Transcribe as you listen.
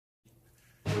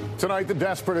Tonight, the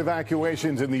desperate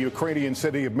evacuations in the Ukrainian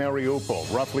city of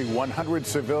Mariupol. Roughly 100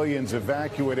 civilians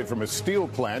evacuated from a steel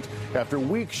plant after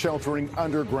weeks sheltering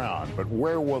underground. But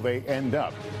where will they end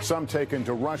up? Some taken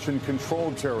to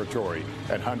Russian-controlled territory,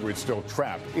 and hundreds still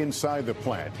trapped inside the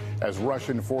plant, as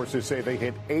Russian forces say they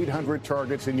hit 800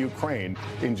 targets in Ukraine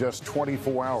in just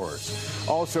 24 hours.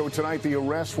 Also tonight, the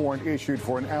arrest warrant issued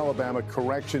for an Alabama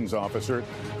corrections officer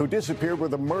who disappeared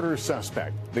with a murder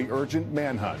suspect. The urgent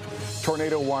manhunt.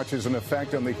 Tornado watch is in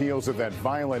effect on the heels of that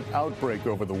violent outbreak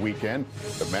over the weekend.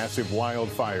 The massive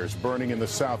wildfires burning in the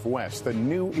Southwest, the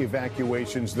new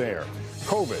evacuations there.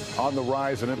 COVID on the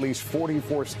rise in at least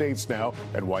 44 states now,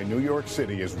 and why New York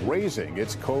City is raising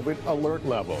its COVID alert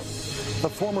level. The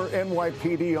former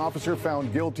NYPD officer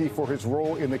found guilty for his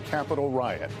role in the Capitol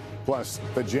riot. Plus,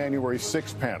 the January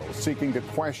 6 panel seeking to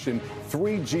question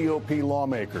 3 GOP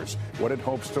lawmakers, what it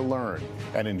hopes to learn.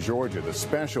 And in Georgia, the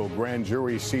special grand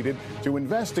jury seated to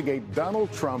investigate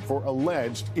Donald Trump for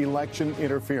alleged election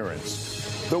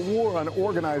interference. The war on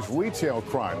organized retail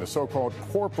crime, the so-called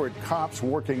corporate cops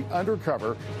working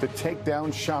undercover to take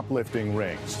down shoplifting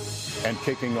rings. And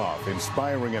kicking off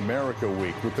Inspiring America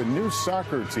Week with the new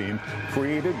soccer team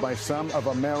created by some of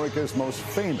America's most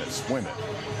famous women.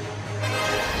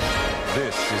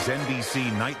 This is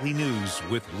NBC Nightly News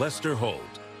with Lester Holt.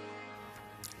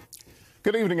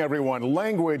 Good evening, everyone.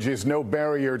 Language is no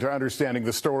barrier to understanding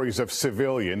the stories of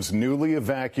civilians newly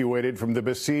evacuated from the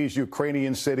besieged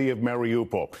Ukrainian city of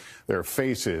Mariupol. Their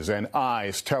faces and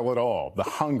eyes tell it all. The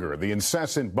hunger, the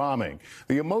incessant bombing,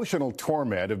 the emotional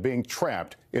torment of being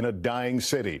trapped in a dying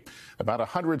city. About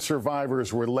 100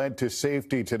 survivors were led to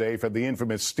safety today from the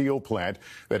infamous steel plant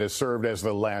that has served as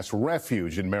the last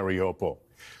refuge in Mariupol.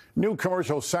 New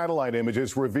commercial satellite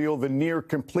images reveal the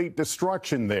near-complete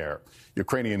destruction there.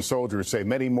 Ukrainian soldiers say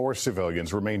many more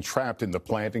civilians remain trapped in the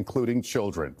plant, including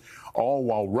children, all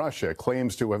while Russia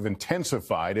claims to have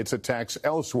intensified its attacks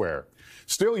elsewhere.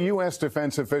 Still, U.S.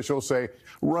 defense officials say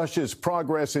Russia's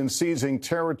progress in seizing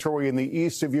territory in the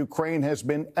east of Ukraine has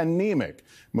been anemic,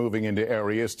 moving into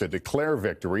areas to declare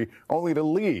victory, only to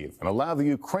leave and allow the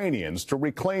Ukrainians to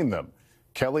reclaim them.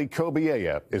 Kelly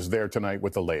Kobiea is there tonight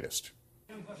with the latest.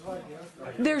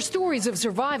 Their stories of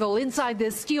survival inside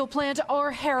this steel plant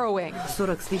are harrowing.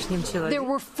 There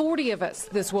were 40 of us,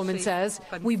 this woman says.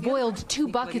 We boiled 2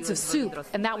 buckets of soup,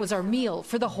 and that was our meal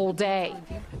for the whole day.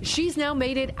 She's now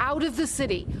made it out of the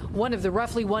city, one of the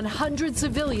roughly 100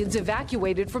 civilians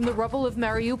evacuated from the rubble of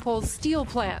Mariupol's steel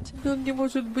plant.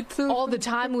 All the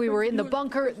time we were in the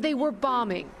bunker, they were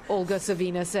bombing, Olga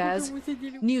Savina says.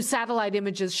 New satellite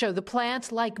images show the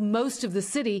plant, like most of the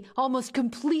city, almost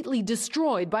completely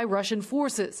destroyed by Russian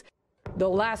forces. The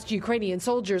last Ukrainian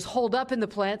soldiers holed up in the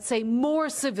plant say more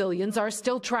civilians are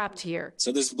still trapped here.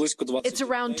 It's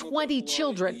around 20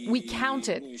 children, we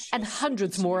counted, and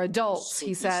hundreds more adults,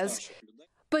 he says.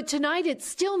 But tonight it's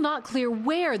still not clear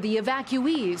where the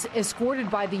evacuees, escorted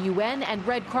by the UN and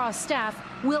Red Cross staff,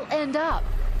 will end up.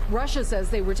 Russia says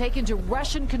they were taken to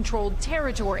Russian-controlled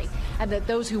territory and that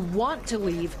those who want to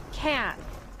leave can.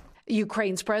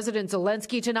 Ukraine's President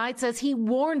Zelensky tonight says he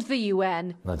warned the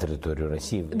UN.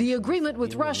 The agreement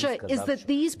with Russia is that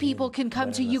these people can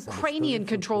come to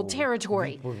Ukrainian-controlled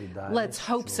territory. Let's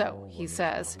hope so, he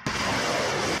says.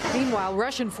 Meanwhile,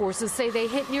 Russian forces say they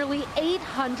hit nearly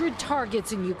 800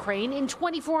 targets in Ukraine in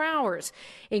 24 hours,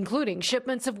 including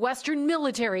shipments of Western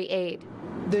military aid.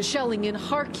 The shelling in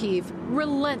Kharkiv,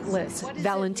 relentless.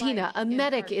 Valentina, a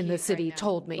medic in the city,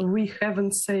 told me. We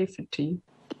haven't safety.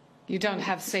 You don't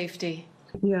have safety.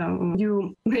 Yeah,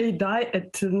 you may die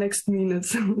at the next minute.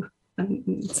 And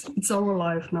it's our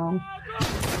life now.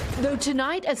 Though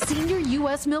tonight, a senior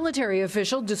U.S. military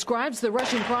official describes the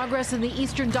Russian progress in the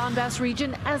eastern Donbass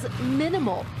region as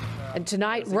minimal. And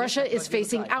tonight, Russia is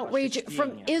facing outrage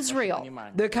from Israel,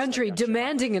 the country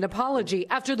demanding an apology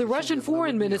after the Russian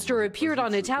foreign minister appeared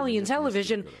on Italian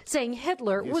television saying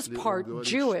Hitler was part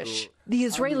Jewish. The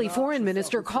Israeli foreign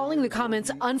minister calling the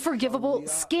comments unforgivable,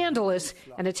 scandalous,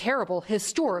 and a terrible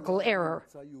historical error.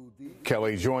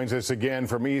 Kelly joins us again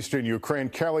from eastern Ukraine.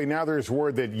 Kelly, now there's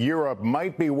word that Europe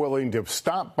might be willing to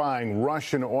stop buying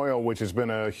Russian oil, which has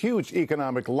been a huge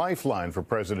economic lifeline for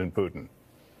President Putin.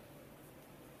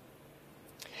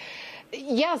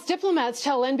 Yes, diplomats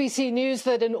tell NBC News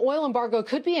that an oil embargo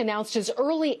could be announced as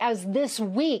early as this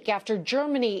week after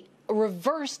Germany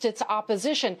reversed its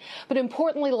opposition. But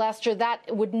importantly, Lester,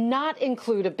 that would not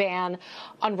include a ban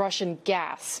on Russian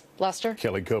gas. Lester?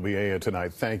 Kelly Kobiea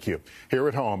tonight. Thank you. Here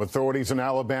at home, authorities in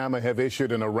Alabama have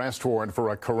issued an arrest warrant for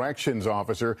a corrections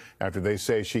officer after they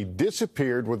say she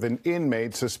disappeared with an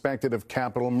inmate suspected of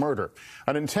capital murder.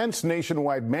 An intense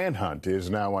nationwide manhunt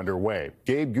is now underway.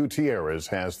 Gabe Gutierrez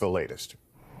has the latest.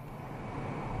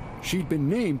 She'd been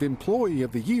named Employee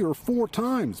of the Year 4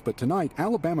 times, but tonight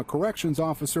Alabama Corrections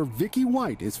Officer Vicky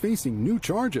White is facing new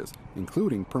charges,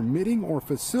 including permitting or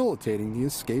facilitating the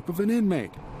escape of an inmate.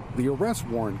 The arrest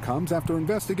warrant comes after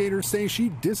investigators say she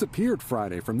disappeared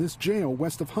Friday from this jail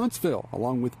west of Huntsville,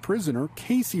 along with prisoner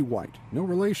Casey White, no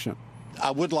relation.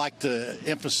 I would like to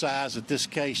emphasize that this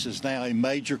case is now a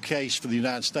major case for the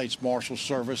United States Marshal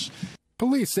Service.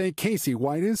 Police say Casey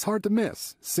White is hard to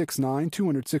miss, 6'9",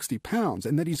 260 pounds,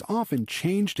 and that he's often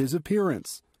changed his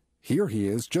appearance. Here he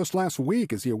is just last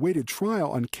week as he awaited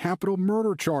trial on capital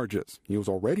murder charges. He was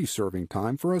already serving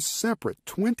time for a separate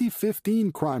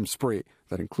 2015 crime spree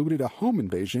that included a home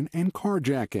invasion and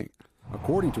carjacking.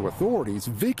 According to authorities,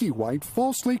 Vicky White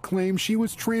falsely claimed she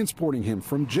was transporting him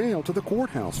from jail to the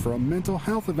courthouse for a mental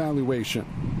health evaluation.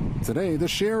 Today, the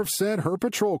sheriff said her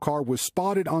patrol car was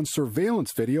spotted on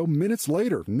surveillance video minutes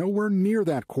later, nowhere near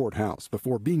that courthouse,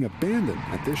 before being abandoned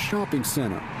at this shopping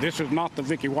center. This is not the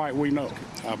Vicky White we know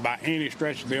by any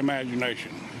stretch of the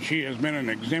imagination. She has been an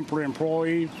exemplary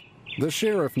employee. The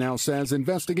sheriff now says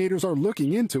investigators are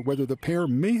looking into whether the pair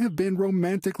may have been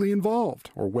romantically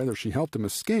involved or whether she helped him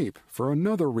escape for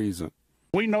another reason.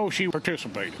 We know she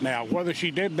participated. Now, whether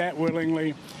she did that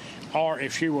willingly or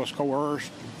if she was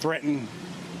coerced, threatened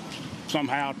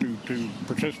somehow to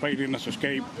participate in this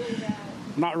escape,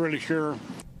 not really sure.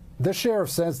 The sheriff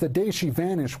says the day she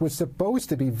vanished was supposed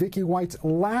to be Vicky White's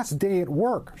last day at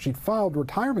work. She'd filed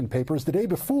retirement papers the day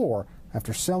before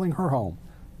after selling her home.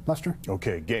 Lester?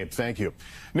 Okay, Gabe, thank you.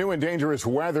 New and dangerous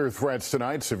weather threats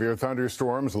tonight. Severe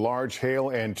thunderstorms, large hail,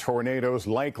 and tornadoes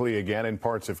likely again in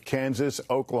parts of Kansas,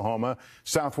 Oklahoma,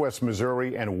 southwest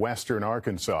Missouri, and western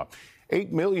Arkansas.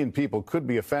 8 million people could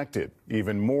be affected.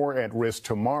 Even more at risk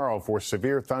tomorrow for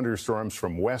severe thunderstorms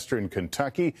from western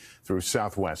Kentucky through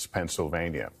southwest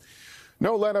Pennsylvania.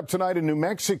 No let-up tonight in New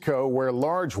Mexico, where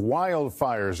large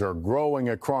wildfires are growing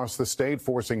across the state,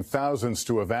 forcing thousands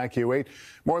to evacuate.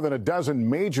 More than a dozen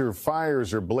major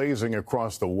fires are blazing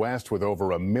across the west, with over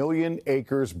 1 million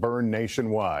acres burned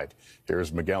nationwide.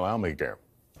 Here's Miguel Almaguer.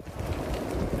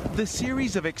 The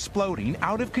series of exploding,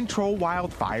 out-of-control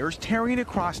wildfires tearing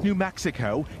across New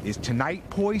Mexico is tonight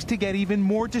poised to get even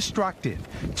more destructive.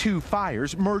 2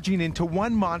 fires merging into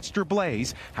one monster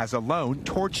blaze has alone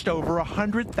torched over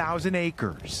 100,000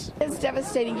 acres. It's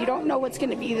devastating. You don't know what's going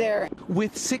to be there.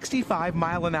 With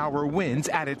 65-mile-an-hour winds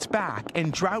at its back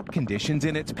and drought conditions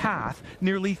in its path,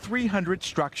 nearly 300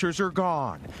 structures are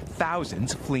gone,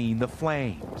 thousands fleeing the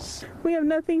flames. We have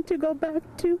nothing to go back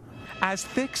to. As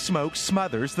thick smoke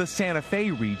smothers the Santa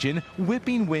Fe region,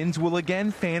 whipping winds will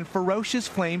again fan ferocious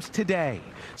flames today.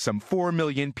 Some 4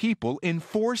 million people in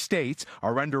 4 states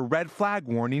are under red flag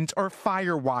warnings or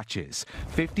fire watches.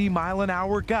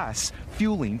 50-mile-an-hour gusts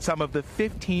fueling some of the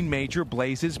 15 major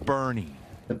blazes burning.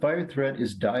 The fire threat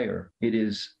is dire. It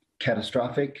is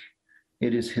catastrophic.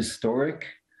 It is historic.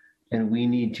 And we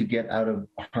need to get out of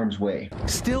harm's way.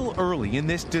 Still early in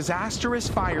this disastrous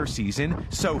fire season,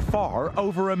 so far,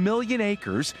 over 1 million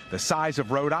acres, the size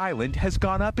of Rhode Island, has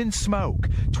gone up in smoke.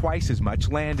 Twice as much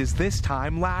land as this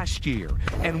time last year.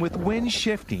 And with winds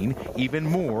shifting, even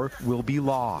more will be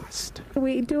lost.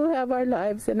 We do have our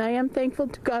lives, and I am thankful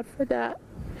to God for that.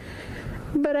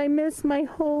 But I miss my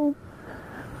home.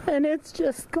 And it's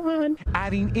just gone.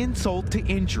 Adding insult to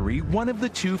injury, one of the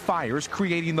 2 fires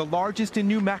creating the largest in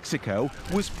New Mexico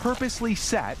was purposely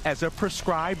set as a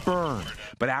prescribed burn.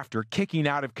 But after kicking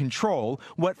out of control,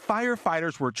 what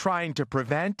firefighters were trying to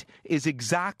prevent is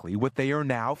exactly what they are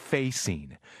now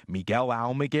facing. Miguel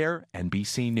Almaguer,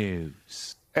 NBC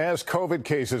News. As COVID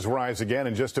cases rise again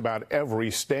in just about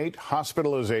every state,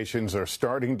 hospitalizations are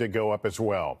starting to go up as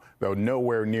well, though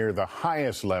nowhere near the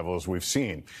highest levels we've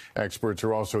seen. Experts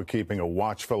are also keeping a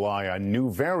watchful eye on new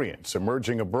variants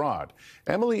emerging abroad.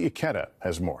 Emily Ikeda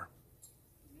has more.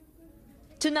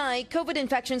 Tonight, COVID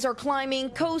infections are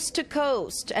climbing coast to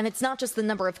coast, and it's not just the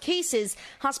number of cases.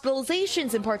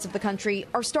 Hospitalizations in parts of the country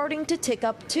are starting to tick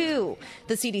up, too.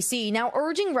 The CDC now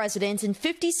urging residents in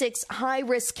 56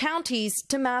 high-risk counties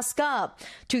to mask up.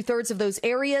 2/3 of those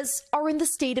areas are in the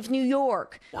state of New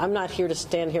York. I'm not here to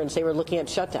stand here and say we're looking at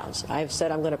shutdowns. I've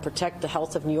said I'm going to protect the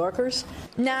health of New Yorkers.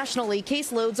 Nationally,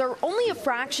 caseloads are only a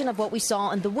fraction of what we saw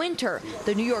in the winter.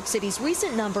 The New York City's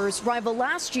recent numbers rival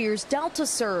last year's Delta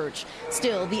surge. Still,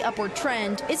 Still, the upward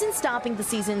trend isn't stopping the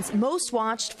season's most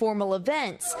watched formal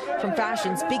events, from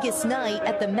fashion's biggest night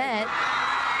at the Met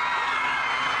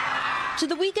to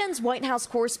the weekend's White House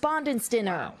Correspondents'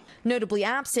 Dinner. Notably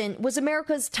absent was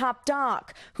America's top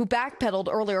doc, who backpedaled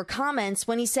earlier comments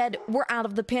when he said we're out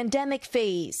of the pandemic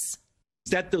phase.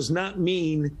 That does not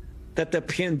mean that the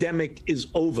pandemic is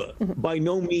over. By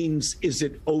no means is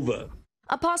it over.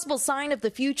 A possible sign of the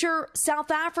future,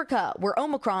 South Africa, where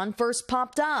Omicron first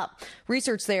popped up.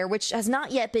 Research there, which has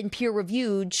not yet been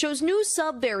peer-reviewed, shows new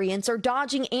subvariants are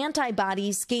dodging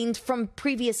antibodies gained from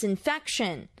previous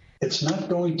infection. It's not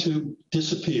going to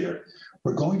disappear.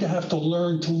 We're going to have to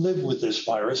learn to live with this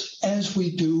virus as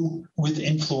we do with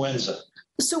influenza.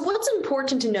 So what's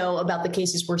important to know about the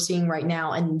cases we're seeing right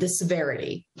now and the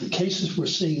severity? The cases we're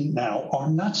seeing now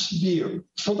are not severe.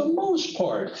 For the most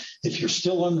part, if you're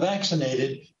still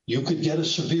unvaccinated, you could get a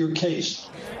severe case.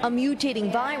 A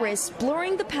mutating virus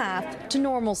blurring the path to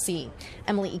normalcy.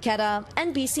 Emily Ikeda,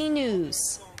 NBC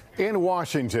News. In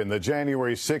Washington, the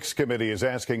January 6th committee is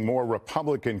asking more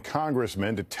Republican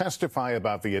congressmen to testify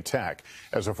about the attack,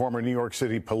 as a former New York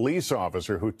City police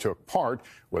officer who took part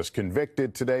was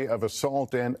convicted today of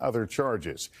assault and other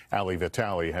charges. Ali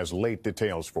Vitale has late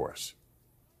details for us.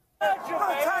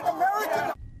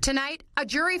 Tonight, a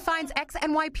jury finds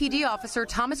ex-NYPD officer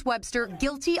Thomas Webster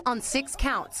guilty on 6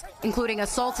 counts, including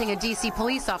assaulting a D.C.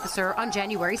 police officer on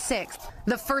January 6th,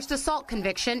 the first assault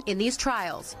conviction in these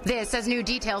trials. This as new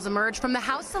details emerge from the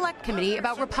House Select Committee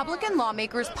about Republican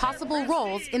lawmakers' possible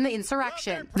roles in the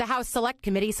insurrection. The House Select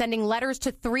Committee sending letters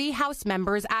to 3 House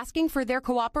members asking for their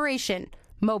cooperation: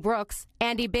 Mo Brooks,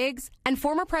 Andy Biggs, and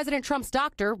former President Trump's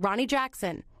doctor, Ronnie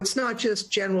Jackson. It's not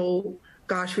just general,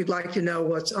 gosh, we'd like to know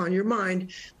what's on your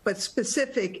mind, but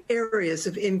specific areas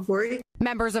of inquiry.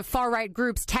 Members of far-right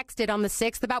groups texted on the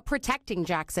 6th about protecting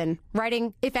Jackson,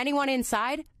 writing, "If anyone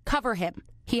inside, cover him.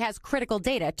 He has critical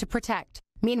data to protect."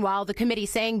 Meanwhile, the committee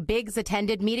saying Biggs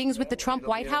attended meetings with the Trump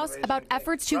White House about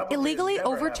efforts to illegally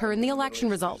overturn the election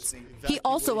results. He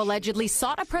also allegedly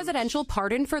sought a presidential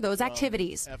pardon for those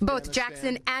activities. Both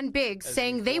Jackson and Biggs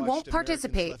saying they won't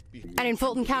participate. And in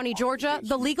Fulton County, Georgia,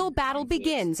 the legal battle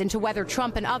begins into whether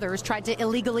Trump and others tried to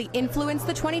illegally influence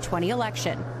the 2020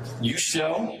 election. You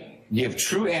shall give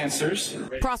true answers.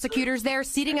 Prosecutors there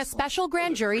seating a special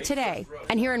grand jury today.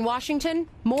 And here in Washington,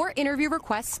 more interview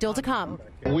requests still to come.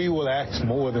 We will ask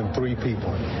more than 3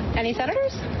 people. Any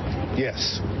senators?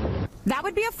 Yes. That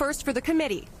would be a first for the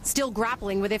committee, still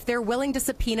grappling with if they're willing to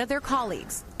subpoena their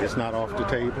colleagues. It's not off the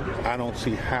table. I don't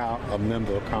see how a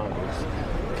member of Congress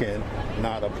can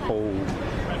not uphold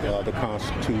the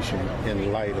Constitution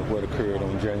in light of what occurred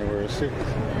on January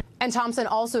 6th. And Thompson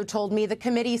also told me the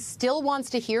committee still wants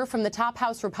to hear from the top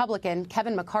House Republican,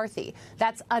 Kevin McCarthy.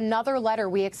 That's another letter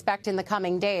we expect in the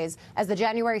coming days as the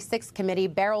January 6th committee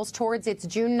barrels towards its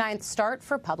June 9th start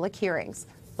for public hearings.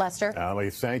 Lester?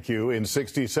 Ali, thank you. In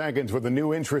 60 seconds, with a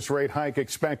new interest rate hike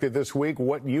expected this week,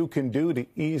 what you can do to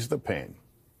ease the pain.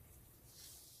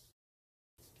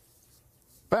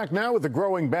 Back now with the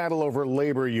growing battle over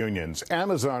labor unions.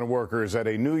 Amazon workers at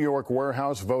a New York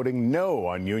warehouse voting no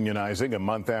on unionizing a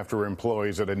month after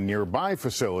employees at a nearby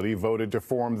facility voted to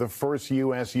form the first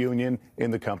U.S. union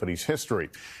in the company's history.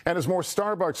 And as more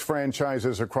Starbucks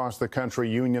franchises across the country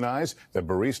unionize, the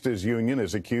Baristas Union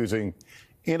is accusing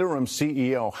interim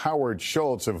CEO Howard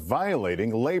Schultz of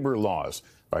violating labor laws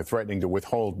by threatening to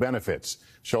withhold benefits.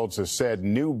 Schultz has said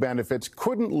new benefits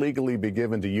couldn't legally be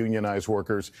given to unionized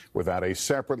workers without a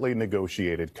separately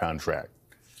negotiated contract.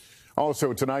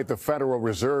 Also tonight, the Federal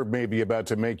Reserve may be about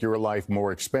to make your life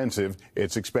more expensive.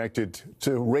 It's expected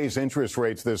to raise interest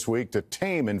rates this week to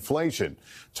tame inflation.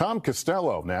 Tom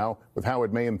Costello now with how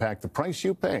it may impact the price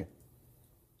you pay.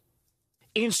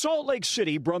 In Salt Lake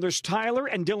City, brothers Tyler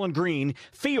and Dylan Green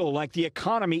feel like the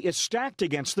economy is stacked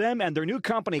against them and their new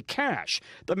company, Cash,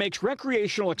 that makes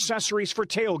recreational accessories for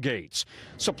tailgates.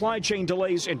 Supply chain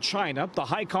delays in China, the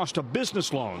high cost of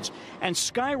business loans, and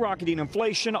skyrocketing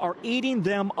inflation are eating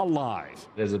them alive.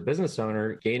 As a business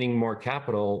owner, gaining more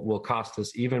capital will cost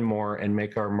us even more and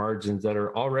make our margins that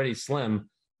are already slim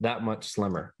that much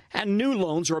slimmer. And new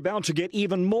loans are about to get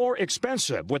even more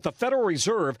expensive, with the Federal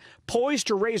Reserve poised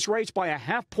to raise rates by a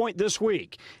half point this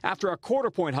week after a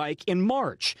quarter-point hike in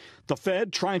March. The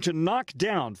Fed trying to knock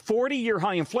down 40-year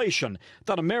high inflation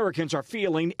that Americans are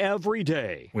feeling every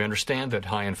day. We understand that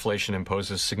high inflation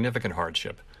imposes significant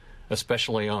hardship,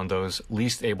 especially on those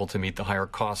least able to meet the higher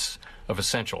costs of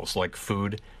essentials like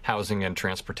food, housing, and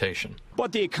transportation.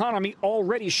 But the economy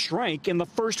already shrank in the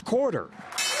first quarter.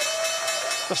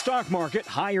 The stock market,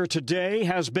 higher today,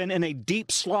 has been in a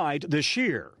deep slide this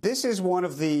year. This is one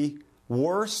of the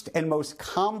worst and most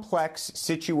complex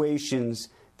situations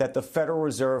that the Federal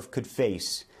Reserve could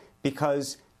face,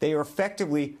 because they are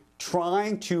effectively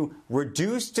trying to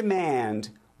reduce demand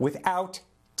without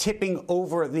tipping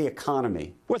over the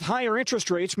economy. With higher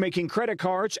interest rates making credit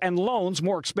cards and loans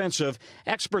more expensive,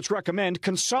 experts recommend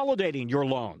consolidating your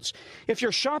loans. If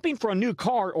you're shopping for a new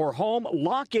car or home,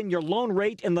 lock in your loan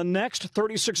rate in the next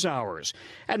 36 hours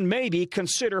and maybe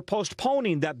consider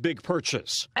postponing that big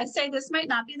purchase. I'd say this might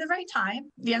not be the right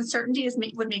time. The uncertainty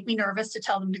would make me nervous to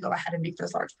tell them to go ahead and make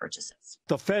those large purchases.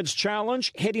 The Fed's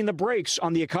challenge, hitting the brakes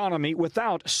on the economy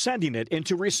without sending it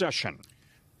into recession.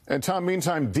 And Tom,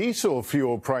 meantime, diesel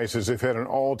fuel prices have hit an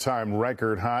all-time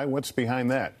record high. What's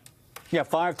behind that? Yeah,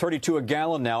 $5.32 a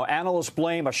gallon now. Analysts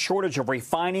blame a shortage of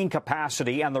refining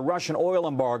capacity and the Russian oil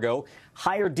embargo.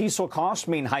 Higher diesel costs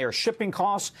mean higher shipping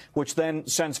costs, which then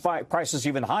sends prices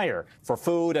even higher for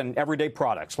food and everyday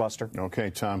products. Lester. Okay,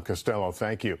 Tom Costello,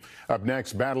 thank you. Up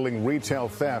next, battling retail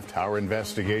theft, our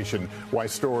investigation, why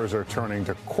stores are turning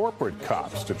to corporate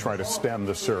cops to try to stem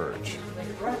the surge.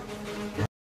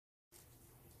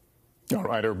 All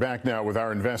right, we're back now with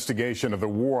our investigation of the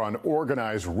war on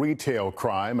organized retail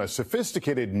crime, a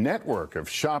sophisticated network of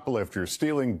shoplifters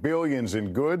stealing billions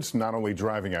in goods, not only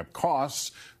driving up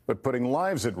costs, but putting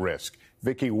lives at risk.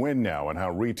 Vicki Nguyen now on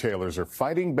how retailers are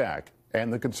fighting back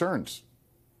and the concerns.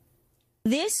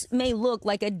 This may look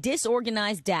like a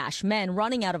disorganized dash, men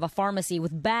running out of a pharmacy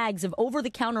with bags of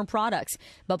over-the-counter products.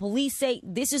 But police say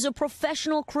this is a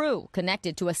professional crew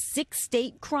connected to a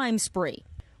 6-state crime spree.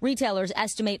 Retailers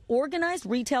estimate organized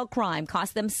retail crime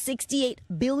cost them $68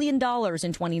 billion in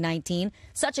 2019.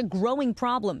 Such a growing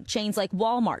problem. Chains like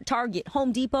Walmart, Target,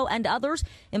 Home Depot, and others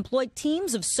employ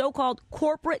teams of so-called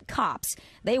corporate cops.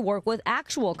 They work with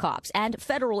actual cops and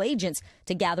federal agents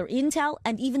to gather intel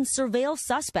and even surveil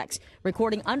suspects,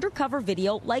 recording undercover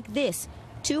video like this.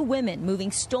 2 women moving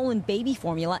stolen baby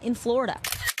formula in Florida.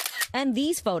 And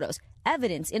these photos.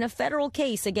 Evidence in a federal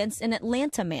case against an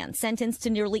Atlanta man sentenced to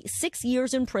nearly 6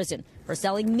 years in prison for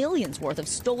selling millions worth of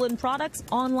stolen products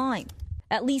online.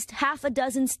 At least half a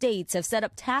dozen states have set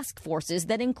up task forces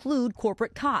that include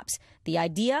corporate cops. The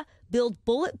idea? Build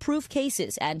bulletproof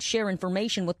cases and share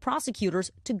information with prosecutors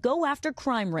to go after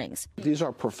crime rings. These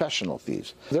are professional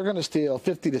thieves. They're going to steal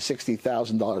 $50,000 to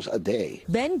 $60,000 a day.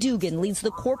 Ben Dugan leads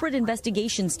the corporate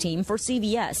investigations team for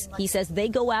CVS. He says they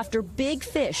go after big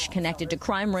fish connected to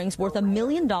crime rings worth $1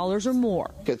 million or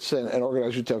more. It's an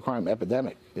organized retail crime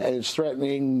epidemic. And it's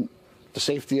threatening the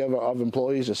safety of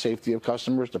employees, the safety of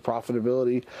customers, the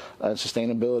profitability and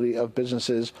sustainability of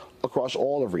businesses across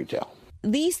all of retail.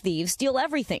 These thieves steal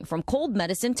everything from cold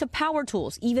medicine to power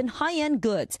tools, even high-end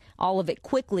goods, all of it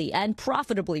quickly and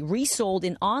profitably resold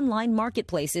in online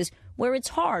marketplaces where it's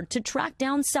hard to track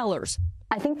down sellers.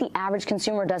 I think the average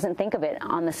consumer doesn't think of it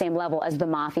on the same level as the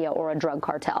mafia or a drug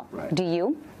cartel. Right. Do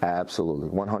you? Absolutely,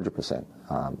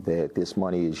 100%. This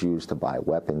money is used to buy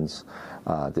weapons.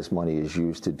 This money is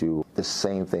used to do the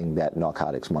same thing that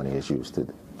narcotics money is used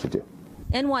to do.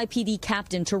 NYPD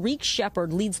Captain Tariq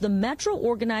Shepard leads the Metro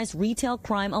Organized Retail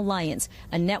Crime Alliance,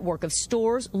 a network of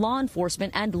stores, law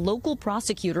enforcement, and local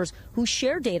prosecutors who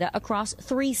share data across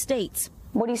 3 states.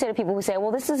 What do you say to people who say,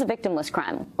 well, this is a victimless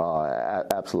crime?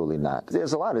 Absolutely not.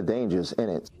 There's a lot of dangers in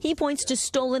it. He points to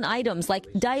stolen items like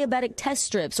diabetic test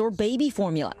strips or baby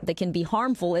formula that can be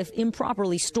harmful if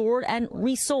improperly stored and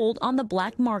resold on the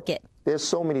black market. There's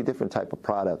so many different type of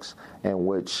products in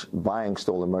which buying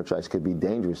stolen merchandise could be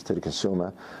dangerous to the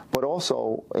consumer. But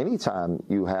also, anytime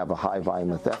you have a high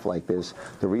volume of theft like this,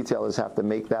 the retailers have to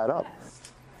make that up.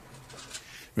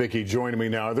 Vicki, joining me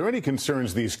now. Are there any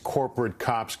concerns these corporate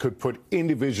cops could put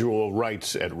individual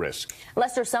rights at risk?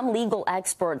 Lester, some legal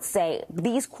experts say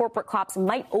these corporate cops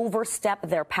might overstep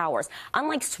their powers.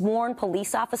 Unlike sworn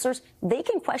police officers, they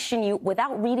can question you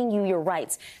without reading you your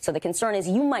rights. So the concern is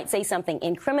you might say something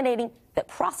incriminating that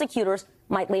prosecutors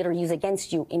might later use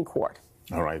against you in court.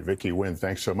 All right, Vicki Nguyen,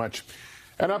 thanks so much.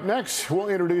 And up next, we'll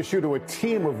introduce you to a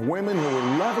team of women who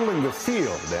are leveling the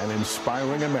field and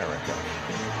inspiring America.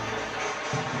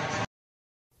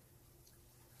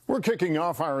 We're kicking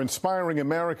off our Inspiring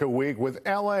America Week with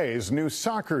LA's new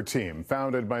soccer team,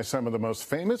 founded by some of the most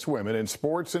famous women in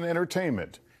sports and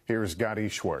entertainment. Here's Gotti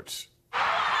Schwartz.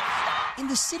 In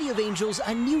the City of Angels,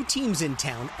 a new team's in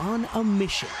town on a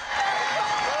mission.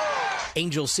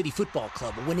 Angel City Football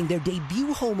Club winning their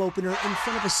debut home opener in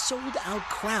front of a sold-out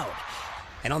crowd.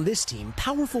 And on this team,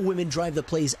 powerful women drive the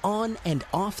plays on and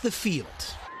off the field.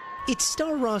 Its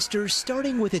star roster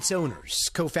starting with its owners,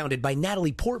 co-founded by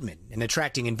Natalie Portman and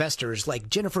attracting investors like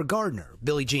Jennifer Gardner,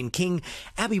 Billie Jean King,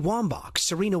 Abby Wambach,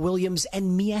 Serena Williams,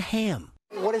 and Mia Hamm.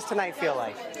 What does tonight feel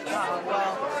like?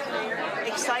 Well,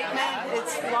 excitement.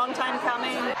 It's a long time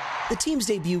coming. The team's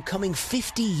debut coming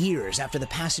 50 years after the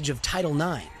passage of Title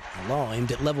IX, a law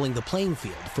aimed at leveling the playing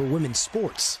field for women's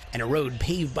sports, and a road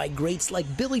paved by greats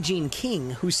like Billie Jean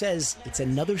King, who says it's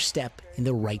another step in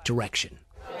the right direction.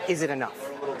 Is it enough?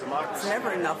 It's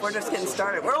never enough. We're just getting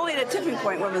started. We're only at a tipping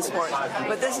point in women's sports,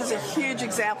 but this is a huge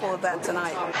example of that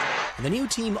tonight. And the new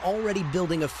team already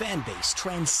building a fan base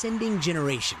transcending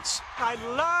generations. I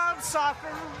love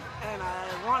soccer, and I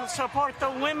want to support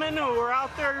the women who are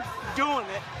out there doing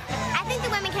it. I think the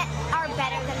women are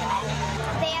better than the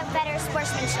men. They have better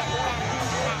sportsmanship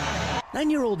than men.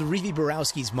 9-year-old Rivi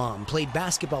Borowski's mom played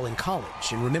basketball in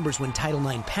college and remembers when Title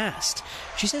IX passed.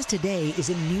 She says today is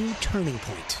a new turning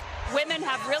point. Women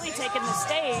have really taken the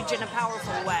stage in a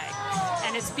powerful way,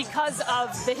 and it's because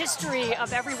of the history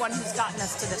of everyone who's gotten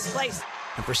us to this place.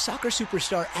 And for soccer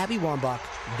superstar Abby Wambach,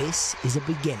 this is a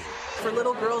beginning. For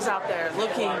little girls out there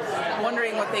looking,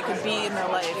 wondering what they could be in their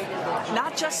life,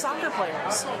 not just soccer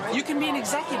players. You can be an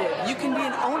executive. You can be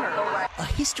an owner. A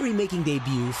history-making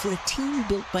debut for a team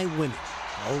built by women,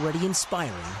 already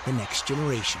inspiring the next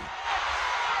generation.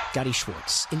 Gotti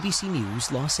Schwartz, NBC News,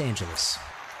 Los Angeles.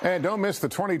 And don't miss the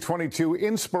 2022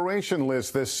 Inspiration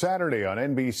List this Saturday on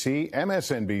NBC,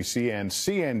 MSNBC, and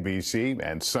CNBC,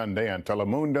 and Sunday on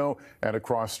Telemundo and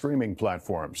across streaming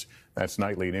platforms. That's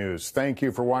Nightly News. Thank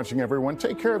you for watching, everyone.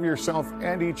 Take care of yourself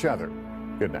and each other.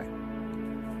 Good night.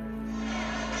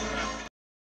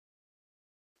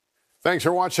 Thanks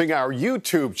for watching our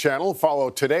YouTube channel. Follow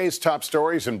today's top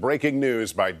stories and breaking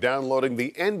news by downloading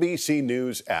the NBC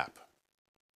News app.